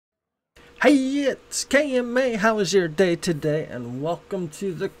Hey, it's KMA. How was your day today? And welcome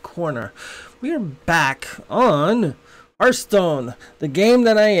to the corner. We are back on Hearthstone, the game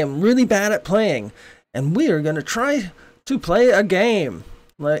that I am really bad at playing. And we are going to try to play a game.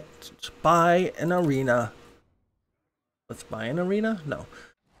 Let's buy an arena. Let's buy an arena? No.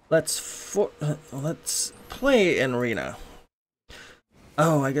 Let's play an arena.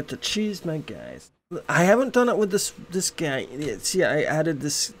 Oh, I get to choose my guys. I haven't done it with this guy. See, I added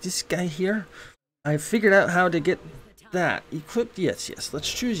this guy here. I figured out how to get that equipped. Yes. Let's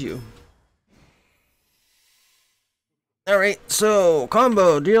choose you. All right. So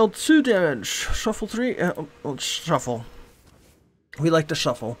combo, deal 2 damage, shuffle 3. Shuffle. We like to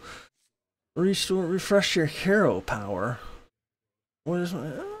shuffle. Restore, refresh your hero power. What is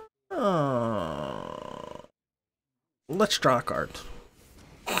my? Oh. Let's draw a card.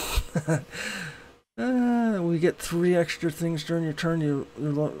 We get 3 extra things during your turn. Your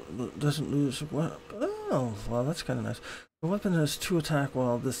doesn't lose. What? Oh, well, that's kind of nice. The weapon has 2 attack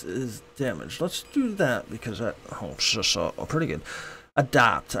while this is damaged. Let's do that because that. Oh, pretty good.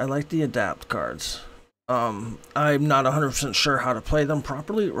 Adapt. I like the adapt cards. I'm not 100% sure how to play them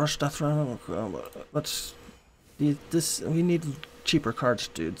properly. Rush Death Round. Let's. We need cheaper cards,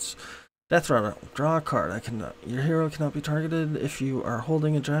 dudes. Death Runner, draw a card. Your hero cannot be targeted if you are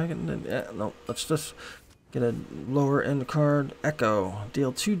holding a dragon. No, let's just get a lower end card. Echo,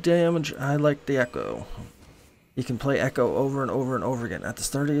 deal 2 damage. I like the Echo. You can play Echo over and over and over again. At the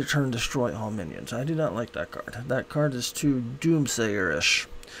start of your turn, destroy all minions. I do not like that card. That card is too Doomsayer-ish.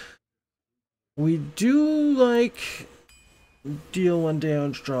 We do like deal 1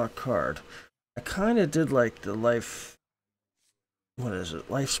 damage, draw a card. I kind of did like the life. What is it?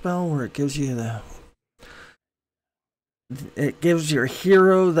 Life spell, where it gives you it gives your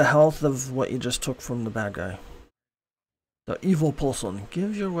hero the health of what you just took from the bad guy. The evil pulsing.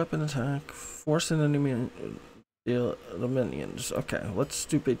 Give your weapon attack. Force an enemy deal the minions. Okay, let's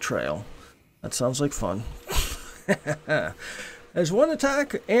do betrayal. That sounds like fun. There's 1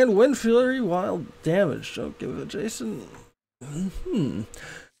 attack and wind fury while damaged. Don't give it adjacent.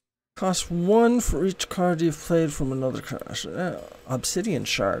 Cost 1 for each card you've played from another card. Obsidian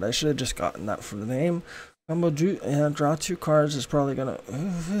Shard. I should have just gotten that for the name. Combo draw 2 cards is probably gonna.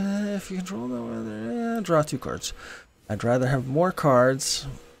 If you control the weather, draw 2 cards. I'd rather have more cards.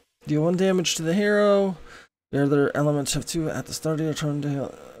 Deal 1 damage to the hero. The other elements have 2 at the start of your turn.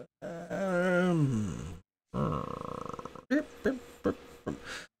 Deal.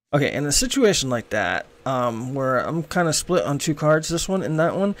 Okay, in a situation like that, where I'm kind of split on 2 cards, this one and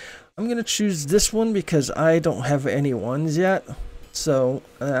that one, I'm going to choose this one because I don't have any 1s yet. So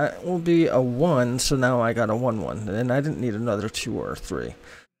that will be a 1, so now I got a 1/1, and I didn't need another 2 or 3.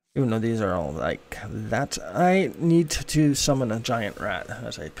 Even though these are all like that, I need to summon a giant rat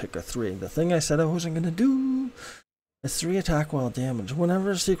as I pick a 3. The thing I said I wasn't going to do is 3 attack while damaged.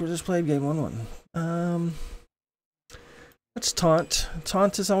 Whenever a secret is played, game 1/1. Let's taunt.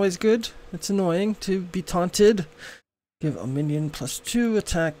 Taunt is always good. It's annoying to be taunted. Give a minion +2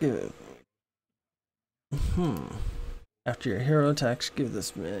 attack. After your hero attacks, give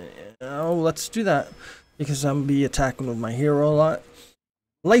this. Oh, let's do that because I'm be attacking with my hero a lot.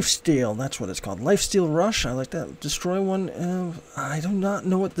 Lifesteal. That's what it's called. Lifesteal Rush. I like that. Destroy 1. I do not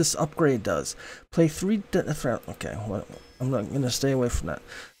know what this upgrade does. Play 3 death round. Okay, well, I'm not gonna stay away from that.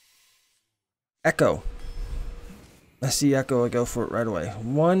 Echo. I see Echo, I go for it right away.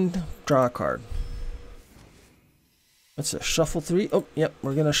 1, draw a card. What's it? Shuffle 3. Oh, yep,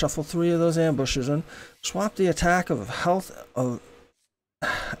 we're gonna shuffle 3 of those ambushes in. Swap the attack of health of.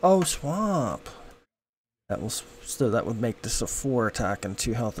 Oh, swap. That would make this a 4 attack and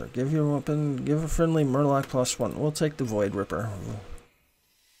 2 health. Give your weapon. Give a friendly Murloc +1. We'll take the Void Ripper.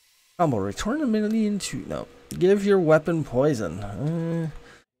 Combo. Return a minion to. No. Give your weapon poison.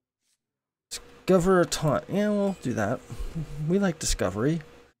 Discover a taunt. Yeah, we'll do that. We like discovery.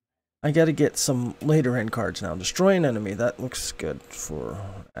 I gotta get some later end cards now. Destroy an enemy. That looks good for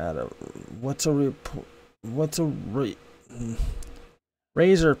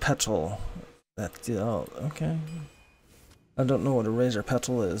Razor Petal. That's okay. I don't know what a Razor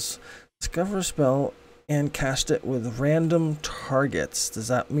Petal is. Discover a spell and cast it with random targets. Does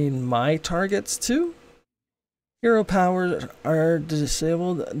that mean my targets too? Hero powers are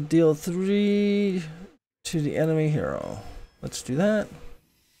disabled. Deal 3 to the enemy hero. Let's do that.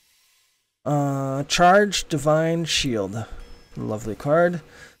 Charge Divine Shield. Lovely card.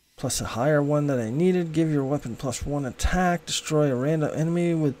 Plus a higher one that I needed. Give your weapon +1 attack. Destroy a random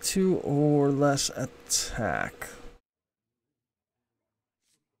enemy with 2 or less attack.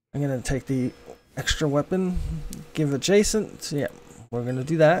 I'm going to take the extra weapon. Give adjacent. So yeah, we're going to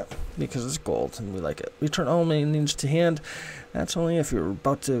do that. because it's gold and we like it. Return all minions to hand. That's only if you're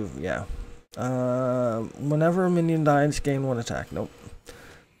about to, yeah. Whenever a minion dies, gain 1 attack. Nope. Let's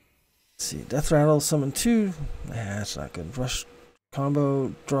see, Death Rattle, summon 2. Nah, that's not good. Rush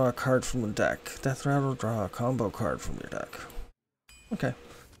combo, draw a card from the deck. Death Rattle, draw a combo card from your deck. Okay.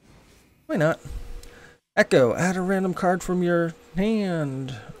 Why not? Echo, add a random card from your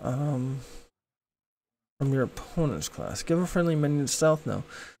hand. From your opponent's class. Give a friendly minion stealth. No.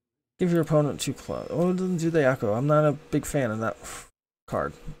 Give your opponent 2 claws. Oh, doesn't do the echo. I'm not a big fan of that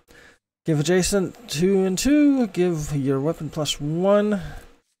card. Give adjacent 2 and 2. Give your weapon +1.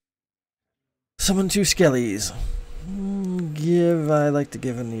 Summon 2 skellies. I like to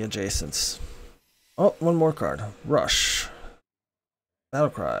give in the adjacents. Oh, 1 more card. Rush.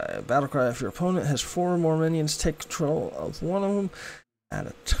 Battlecry. Battlecry, if your opponent has 4 or more minions, take control of one of them at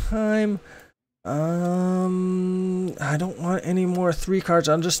a time. I don't want any more 3 cards.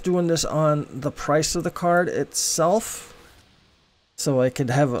 I'm just doing this on the price of the card itself, so I could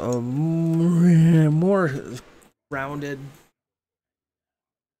have a more rounded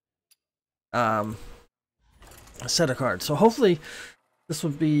set of cards. So hopefully this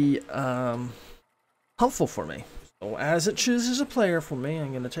would be helpful for me. So as it chooses a player for me,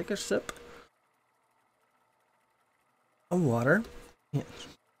 I'm going to take a sip of water. Yeah.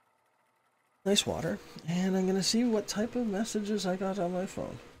 Nice water. And I'm going to see what type of messages I got on my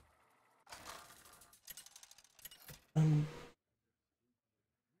phone. Mayan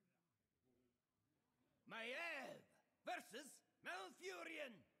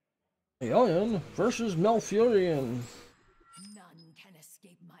versus Malfurion. None can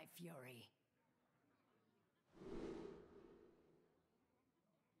escape my fury.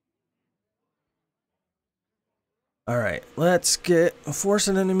 Alright, let's force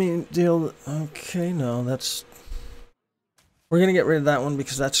an enemy deal. Okay, no, that's... We're going to get rid of that one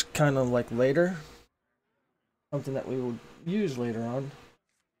because that's kind of like later. Something that we will use later on.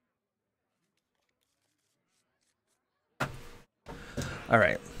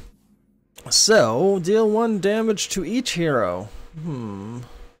 Alright. So, deal 1 damage to each hero.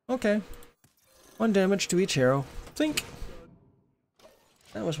 Okay. 1 damage to each hero. Think.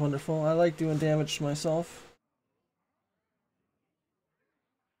 That was wonderful. I like doing damage to myself.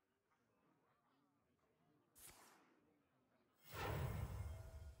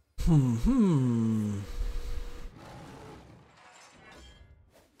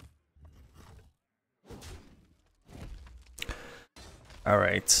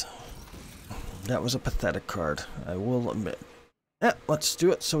 Alright. That was a pathetic card, I will admit. Yeah, let's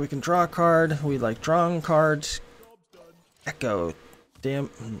do it so we can draw a card. We like drawing cards. Echo. Damn.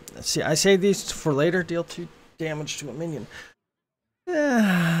 See, I say these for later. Deal 2 damage to a minion.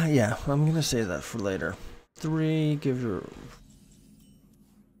 Yeah, I'm gonna say that for later. 3, give your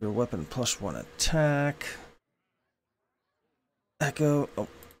weapon +1 attack. Echo. Oh,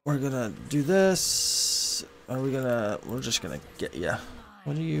 we're gonna do this. We're just gonna get, yeah.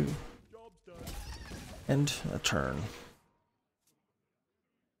 What do you... End a turn.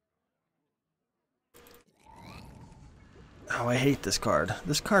 Oh, I hate this card.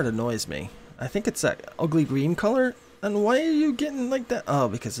 This card annoys me. I think it's that ugly green color. And why are you getting like that? Oh,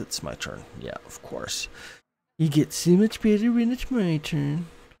 because it's my turn. Yeah, of course. You get so much better when it's my turn.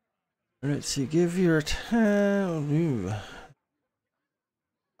 Alright, so give your time.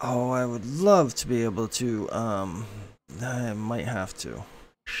 Oh, I would love to be able to, I might have to.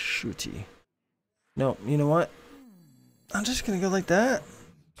 Shooty. No, you know what? I'm just gonna go like that.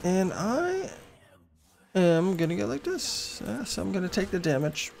 And I am gonna go like this. Yes, I'm gonna take the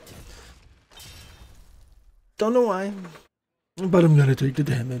damage. Don't know why. But I'm gonna take the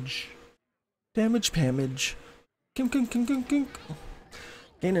damage. Damage, pamage. Kink, kink, kink, kink, kink.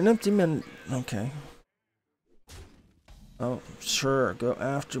 Gain an empty man. Okay. Oh, sure. Go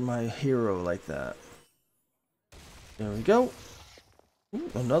after my hero like that. There we go. Ooh,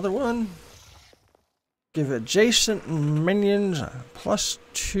 another one. Give adjacent minions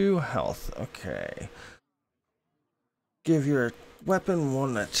 +2 health. Okay. Give your weapon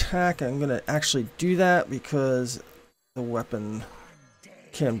 1 attack. I'm going to actually do that because the weapon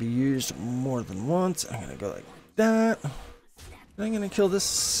can be used more than once. I'm going to go like that. And I'm going to kill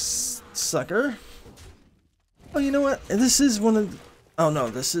this sucker. Oh, you know what? This is one of... Oh, no,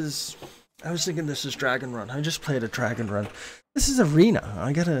 this is... I was thinking this is Dragon Run. I just played a Dragon Run. This is Arena.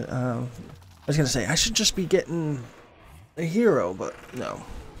 I gotta... I was gonna say, I should just be getting a hero, but no.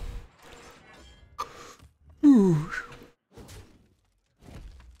 Ooh.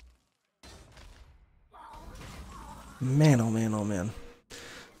 Man, oh man, oh man.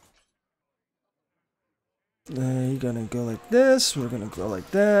 You're gonna go like this. We're gonna go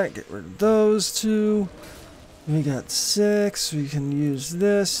like that. Get rid of those two. We got 6. We can use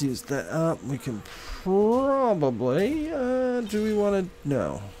this. Use that up. We can probably. Do we want to?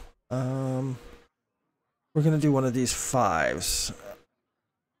 No. We're gonna do one of these 5s.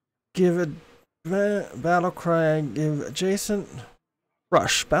 Give a battle cry. Give adjacent.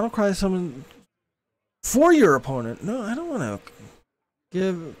 Rush. Battle cry summon for your opponent. No, I don't want to.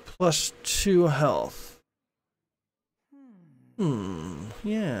 Give +2 health.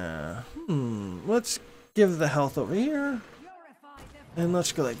 Yeah. Let's give the health over here. And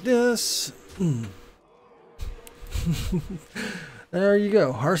let's go like this. There you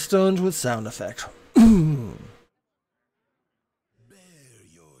go. Hearthstones with sound effect.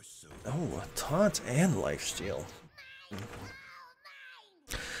 Oh, taunt and lifesteal.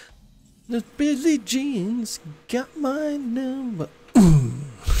 The Billie Jeans got my number.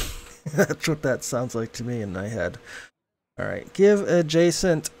 That's what that sounds like to me in my head. Alright, give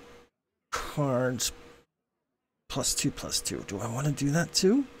adjacent cards +2/+2. Do I want to do that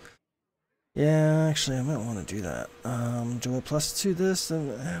too? Yeah, actually, I might want to do that. Do I +2 this?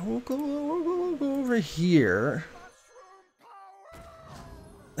 And we'll go over here.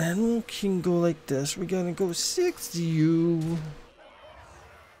 And we can go like this. We're gonna go 6 you.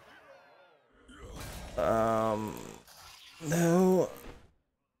 No.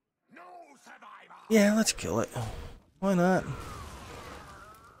 Yeah, let's kill it. Why not?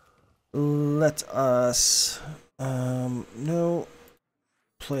 Let us, no,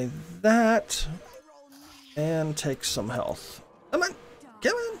 play that, and take some health. Come on,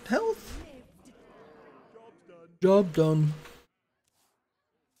 health. Job done.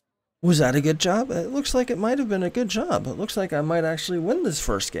 Was that a good job? It looks like it might have been a good job. It looks like I might actually win this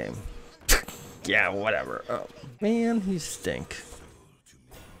first game. Yeah, whatever. Oh, man, you stink.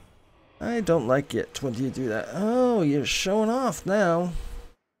 I don't like it when you do that. Oh, you're showing off now.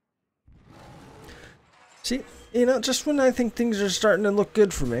 See, you know, just when I think things are starting to look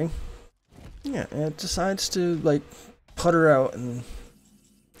good for me, yeah, it decides to, like, putter out and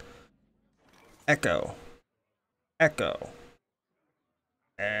echo. Echo.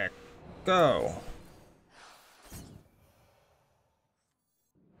 Echo.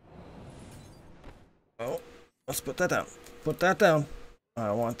 Oh, let's put that down. Put that down.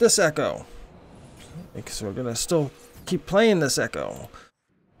 I want this echo. Because we're gonna still keep playing this echo.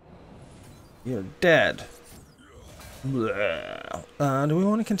 You're dead. Do we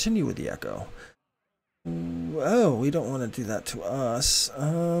want to continue with the echo? Oh, we don't want to do that to us.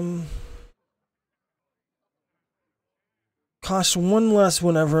 Costs 1 less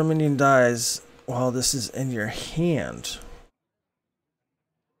whenever a minion dies while this is in your hand.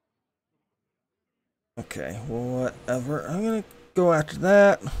 Okay, well, whatever. I'm gonna go after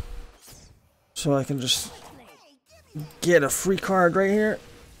that. So I can just get a free card right here.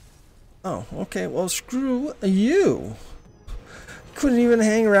 Oh, okay, well, screw you. Couldn't even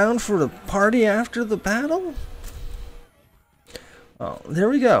hang around for the party after the battle? Oh, there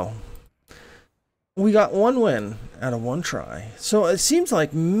we go. We got 1 win out of 1 try. So it seems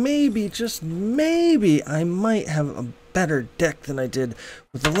like maybe, just maybe, I might have a better deck than I did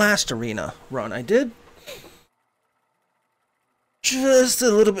with the last arena run I did. Just a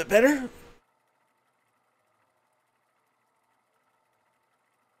little bit better.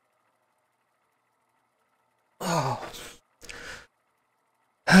 Oh,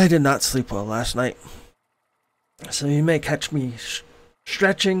 I did not sleep well last night, so you may catch me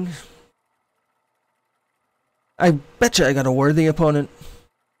stretching. I betcha I got a worthy opponent.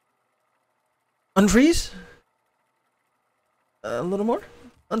 Unfreeze? A little more?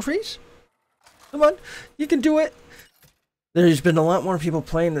 Unfreeze? Come on, you can do it. There's been a lot more people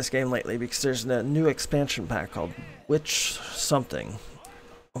playing this game lately because there's a new expansion pack called Witch something.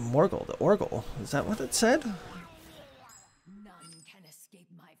 Morgul, the Orgul. Is that what it said? None can escape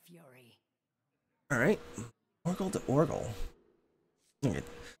my fury. Alright. Morgul the Orgul. Okay.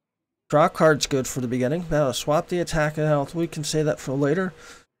 Draw card's good for the beginning. Now swap the attack and health. We can say that for later.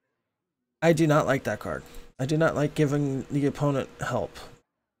 I do not like that card. I do not like giving the opponent help.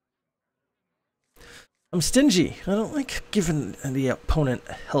 I'm stingy. I don't like giving the opponent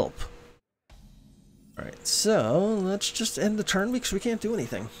help. Alright, so let's just end the turn because we can't do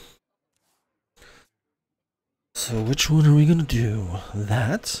anything. So which one are we going to do?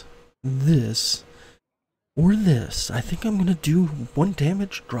 That, this, or this? I think I'm going to do 1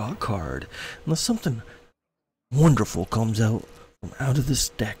 damage, draw a card. Unless something wonderful comes out from out of this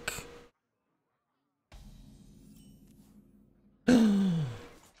deck.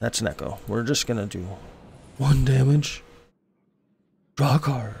 That's an echo. We're just going to do 1 damage, draw a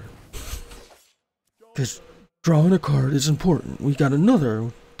card. Because Drawing a card is important. We got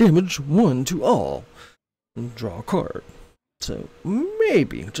another damage 1 to all. And draw a card. So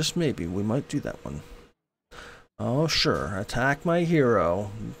maybe, just maybe, we might do that one. Oh sure, attack my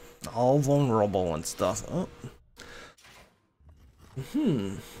hero. All vulnerable and stuff. Oh.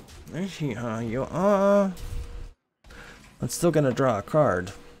 I see how you are. I'm still gonna draw a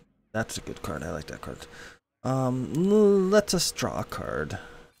card. That's a good card. I like that card. Let us draw a card.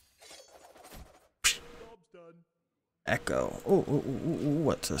 Echo. Oh,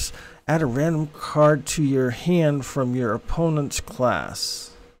 what's this? Add a random card to your hand from your opponent's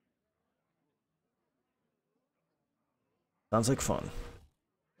class. Sounds like fun.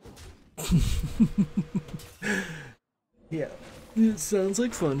 Yeah, it sounds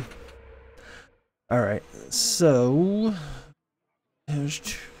like fun. Alright, so I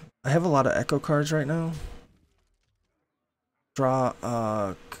have a lot of echo cards right now. Draw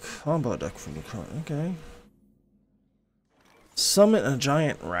a combo deck from the card. Okay. Summon a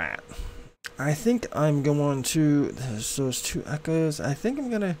giant rat. I think I'm going to, there's those 2 echoes. I think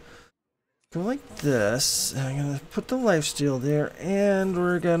I'm gonna go like this. I'm gonna put the lifesteal there, and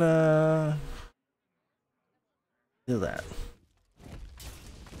we're gonna do that.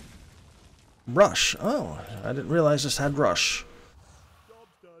 Rush. Oh, I didn't realize this had rush.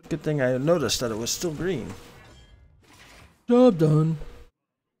 Good thing I noticed that it was still green. Job done.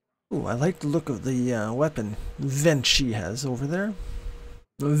 Ooh, I like the look of the weapon Venchi has over there.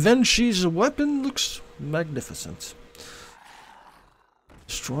 Venchi's weapon looks magnificent.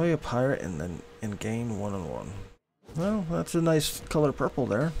 Destroy a pirate and gain 1/1. Well, that's a nice color purple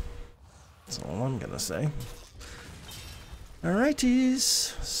there. That's all I'm gonna say.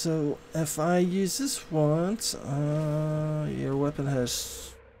 Alrighties, so if I use this once, your weapon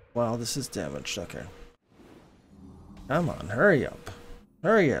has, wow, this is damaged, okay. Come on, hurry up.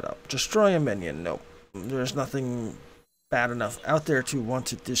 Hurry it up. Destroy a minion. Nope. There's nothing bad enough out there to want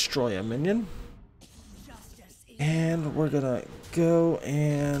to destroy a minion. And we're gonna go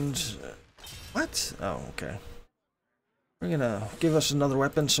and... What? Oh, okay. We're gonna give us another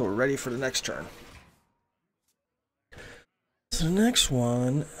weapon so we're ready for the next turn. So the next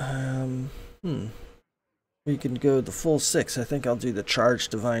one, we can go the full 6. I think I'll do the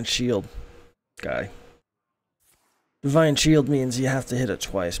charged Divine Shield guy. Divine Shield means you have to hit it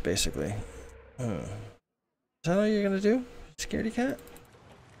twice, basically. Is that all you're gonna do? Scaredy cat?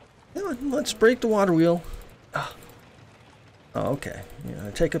 No, let's break the water wheel. Oh, okay. Yeah, I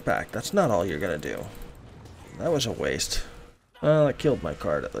take it back. That's not all you're gonna do. That was a waste. Well, it killed my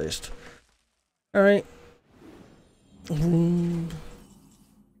card at least. Alright.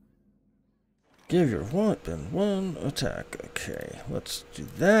 Give your weapon 1 attack. Okay, let's do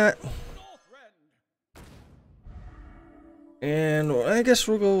that. And I guess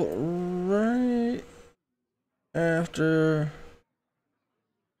we'll go right after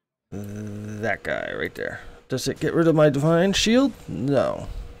that guy right there. Does it get rid of my Divine Shield? No.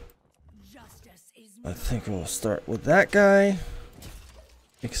 I think we'll start with that guy.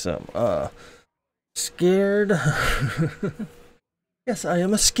 Make some, scared. Yes, I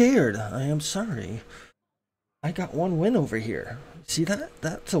am scared. I am sorry. I got 1 win over here. See that?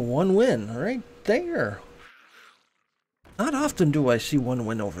 That's a 1 win right there. Not often do I see 1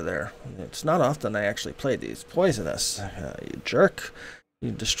 win over there. It's not often I actually play these. Poisonous. You jerk.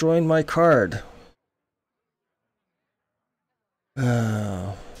 You destroyed my card.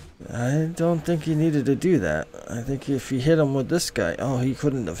 I don't think he needed to do that. I think if he hit him with this guy... Oh, he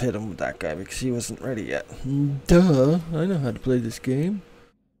couldn't have hit him with that guy because he wasn't ready yet. Duh. I know how to play this game.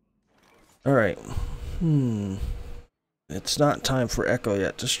 Alright. It's not time for Echo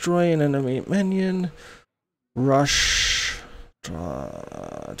yet. Destroy an enemy minion. Rush. Draw.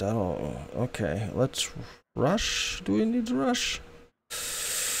 Okay, let's rush. Do we need to rush?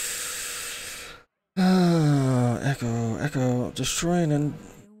 Echo. Destroying and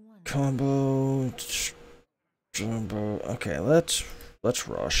combo. Okay, let's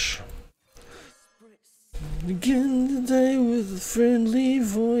rush. Begin the day with a friendly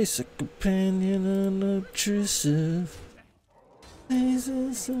voice, a companion unobtrusive.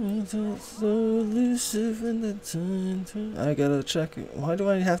 So elusive in the time. I gotta check. Why do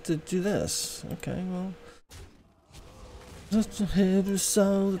I have to do this? Okay, well. Just ahead with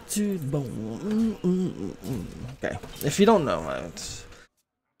solitude. Okay, if you don't know, I'm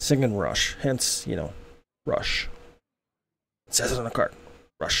singing Rush. Hence, you know, Rush. It says it on the card.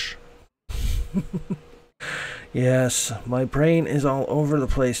 Rush. Yes, my brain is all over the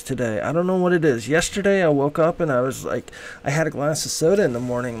place today. I don't know what it is. Yesterday I woke up and I was like, I had a glass of soda in the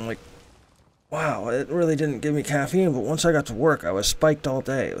morning. I'm like, wow, it really didn't give me caffeine. But once I got to work, I was spiked all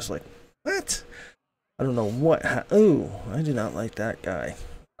day. It was like, what? I don't know what ooh, I do not like that guy.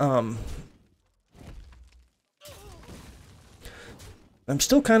 I'm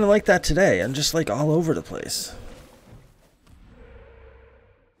still kind of like that today. I'm just like all over the place.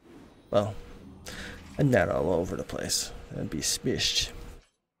 Well, I'm not all over the place. That'd be smished.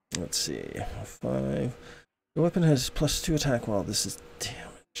 Let's see. 5. The weapon has +2 attack while this is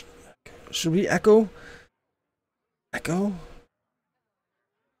damaged. Okay. Should we echo? Echo?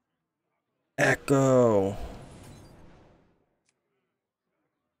 Echo.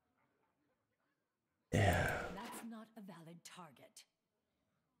 Yeah. That's not a valid target.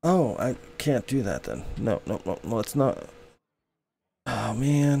 Oh, I can't do that then. No, it's not. Oh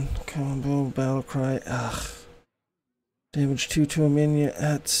man, combo, battle cry. Ugh. Damage 2 to a minion.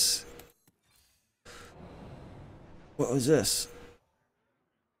 That's. What was this?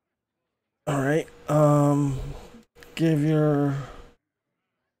 Alright, give your.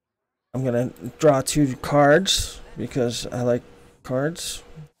 I'm gonna draw 2 cards because I like cards.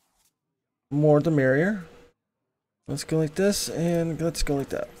 More the merrier. Let's go like this, and let's go like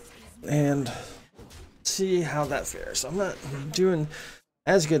that. And see how that fares. I'm not doing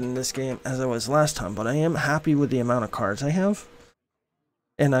as good in this game as I was last time, but I am happy with the amount of cards I have.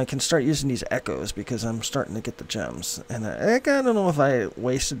 And I can start using these echoes because I'm starting to get the gems. And I don't know if I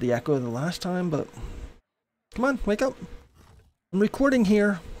wasted the echo the last time, but come on, wake up. I'm recording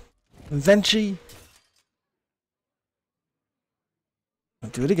here. Venchi. I'll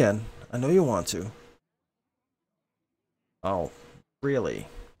do it again. I know you want to. Oh, really?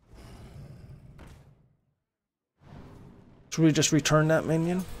 Should we just return that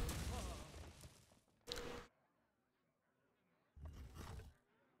minion?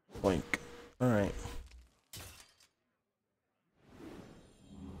 Boink. Alright.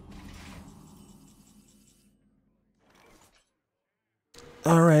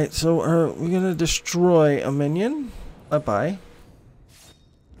 Alright, so we're gonna destroy a minion. Bye-bye.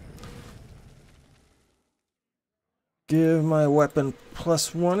 Give my weapon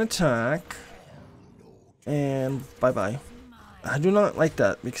 +1 attack. And bye-bye. I do not like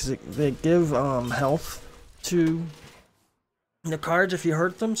that because they give health to the cards if you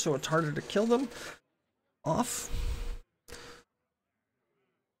hurt them, so it's harder to kill them off.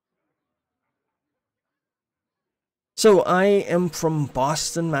 So I am from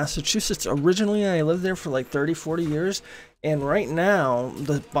Boston, Massachusetts. Originally, I lived there for like 30, 40 years. And right now,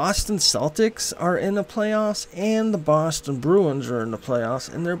 the Boston Celtics are in the playoffs and the Boston Bruins are in the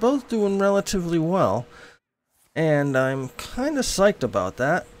playoffs. And they're both doing relatively well. And I'm kind of psyched about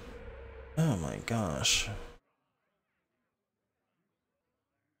that. Oh my gosh.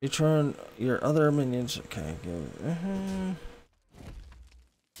 Return your other minions. Okay, go.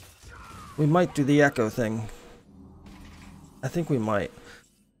 We might do the echo thing. I think we might.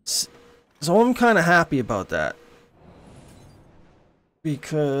 So I'm kind of happy about that.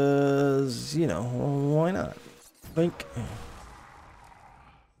 Because, you know, why not? Blink.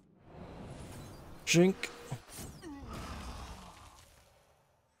 Drink.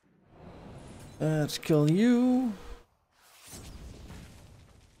 Let's kill you.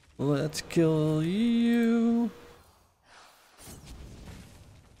 Let's kill you.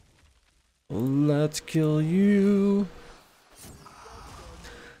 Let's kill you.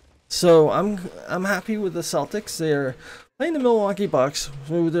 So I'm happy with the Celtics. They're playing the Milwaukee Bucks,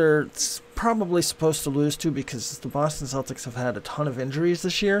 who they're probably supposed to lose to because the Boston Celtics have had a ton of injuries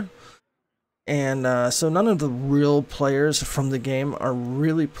this year. And so none of the real players from the game are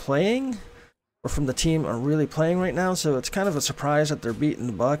really playing, or from the team are really playing right now. So it's kind of a surprise that they're beating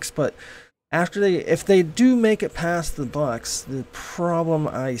the Bucks. But if they do make it past the Bucks, the problem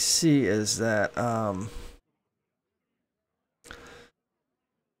I see is that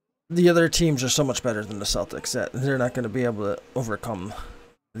the other teams are so much better than the Celtics that they're not going to be able to overcome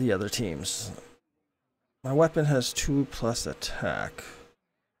the other teams. My weapon has 2+ attack.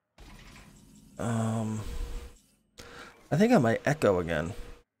 I think I might echo again.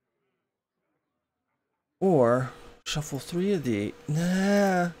 Or shuffle 3 of the 8.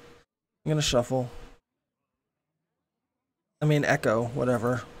 Nah. I'm going to shuffle. I mean echo,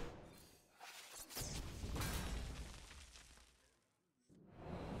 whatever.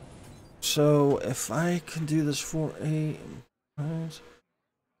 So if I can do this for 8,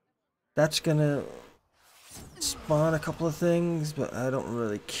 that's gonna spawn a couple of things, but I don't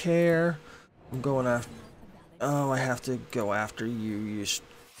really care. I'm going after. Oh, I have to go after you.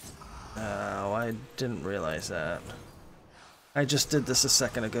 Oh, I didn't realize that. I just did this a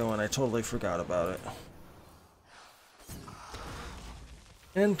second ago and I totally forgot about it.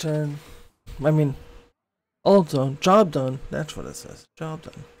 End turn. I mean, all done. Job done. That's what it says. Job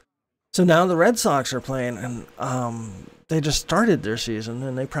done. So now the Red Sox are playing, and they just started their season,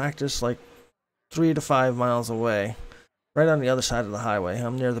 and they practice like 3 to 5 miles away, right on the other side of the highway.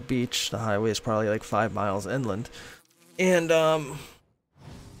 I'm near the beach. The highway is probably like 5 miles inland, and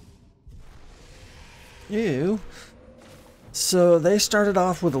so they started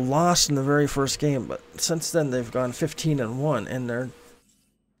off with a loss in the very first game, but since then they've gone 15-1, and they're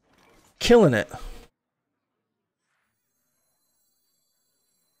killing it.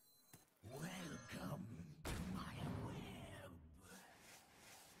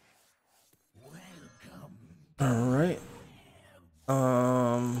 All right.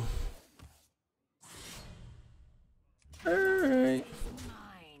 All right.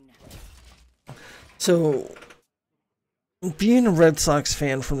 So, being a Red Sox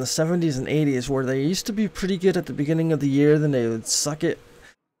fan from the 70s and 80s, where they used to be pretty good at the beginning of the year, then they would suck it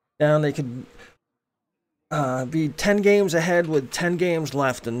down. They could be 10 games ahead with 10 games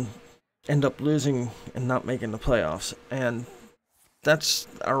left and end up losing and not making the playoffs. And that's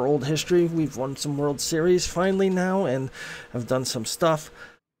our old history. We've won some World Series finally now and have done some stuff.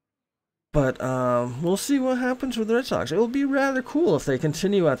 But we'll see what happens with the Red Sox. It will be rather cool if they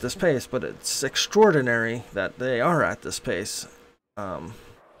continue at this pace, but it's extraordinary that they are at this pace. Okay,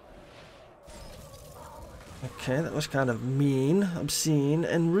 that was kind of mean, obscene,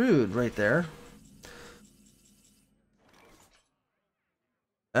 and rude right there.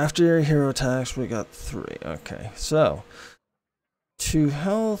 After your hero attacks, we got 3. Okay, so 2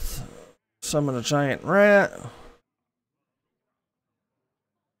 health, summon a giant rat.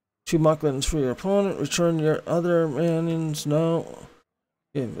 2 mucklins for your opponent. Return your other minions. No.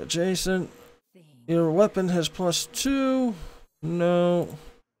 Give adjacent. Your weapon has +2. No.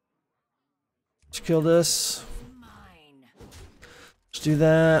 Let's kill this. Let's do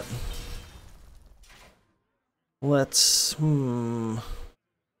that. Let's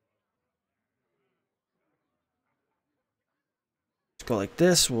Let's go like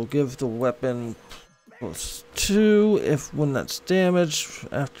this. We'll give the weapon +2 when that's damaged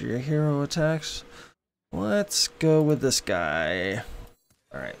after your hero attacks. Let's go with this guy.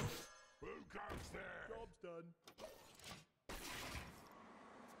 Alright.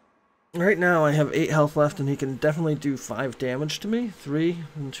 Right now I have 8 health left, and he can definitely do 5 damage to me. 3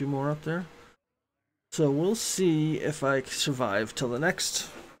 and 2 more up there. So we'll see if I survive till the next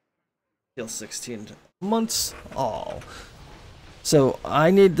heal 16 months all. So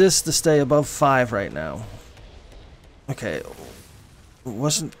I need this to stay above 5 right now. Okay, it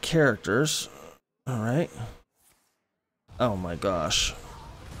wasn't characters. Alright. Oh my gosh.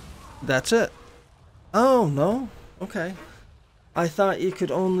 That's it. Oh no. Okay. I thought you could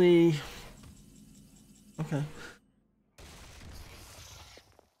only... Okay.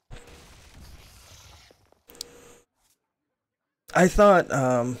 I thought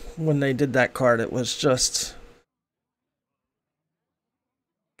when they did that card it was just...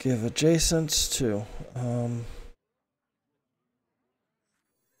 Give adjacents to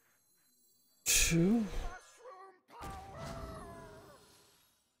 2.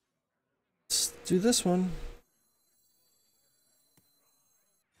 Let's do this one.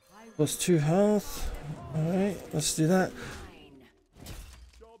 +2 health. Alright, let's do that.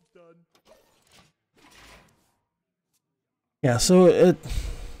 Yeah, so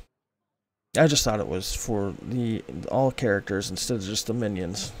I just thought it was for the all characters instead of just the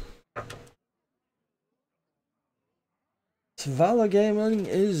minions. Svala Gaming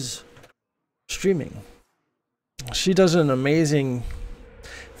is streaming. She does an amazing...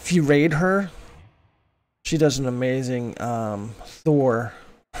 If you raid her, she does an amazing Thor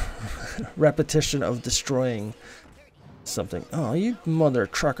repetition of destroying something. Oh, you mother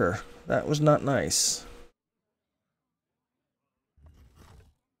trucker. That was not nice.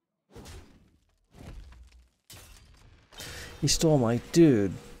 He stole my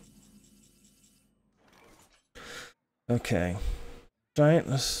dude. Okay. Giant.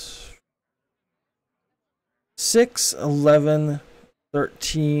 6, 11,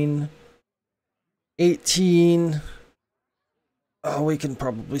 13, 18. Oh, we can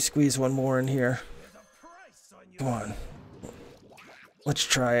probably squeeze one more in here. Come on. Let's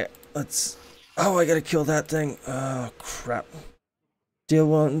try it. Let's... Oh, I gotta kill that thing. Oh, crap. Deal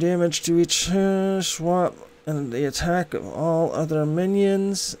 1 damage to each swap and the attack of all other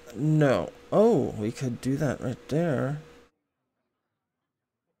minions. No. Oh, we could do that right there.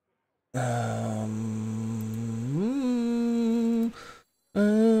 Why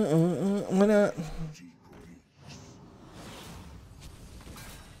not?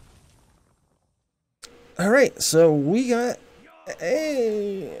 Alright, so we got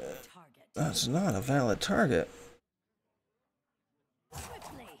a... That's not a valid target.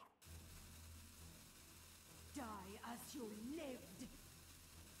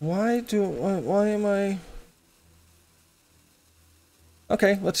 Why am I...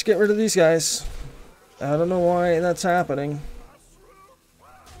 Okay, let's get rid of these guys. I don't know why that's happening.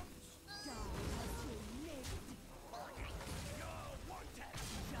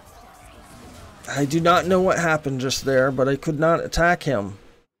 I do not know what happened just there, but I could not attack him.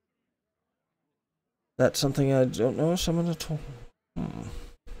 That's something I don't know. Someone told.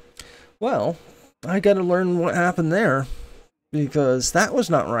 Well, I got to learn what happened there, because that was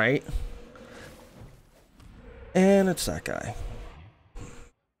not right. And it's that guy.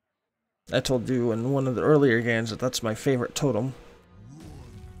 I told you in one of the earlier games that that's my favorite totem.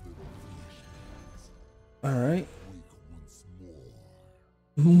 Alright.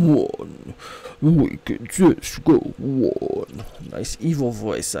 One. We can just go one. Nice evil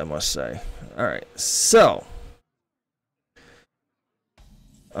voice, I must say. Alright, so.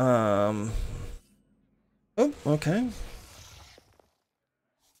 Oh, okay.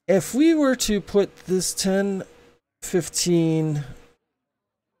 If we were to put this 10, 15...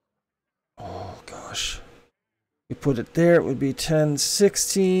 Oh, gosh. We put it there, it would be 10,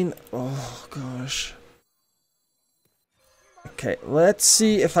 16. Oh, gosh. Okay, let's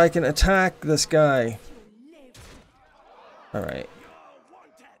see if I can attack this guy. Alright.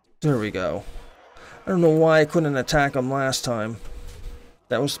 There we go. I don't know why I couldn't attack him last time.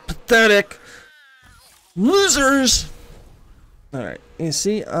 That was pathetic. Losers! Alright, you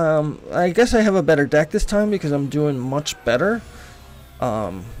see, I guess I have a better deck this time because I'm doing much better.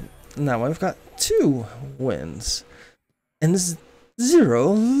 Now I've got 2 wins. And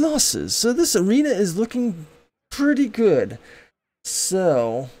 0 losses. So this arena is looking pretty good.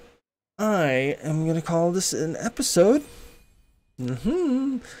 So, I am going to call this an episode.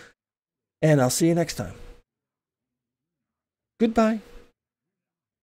 And I'll see you next time. Goodbye.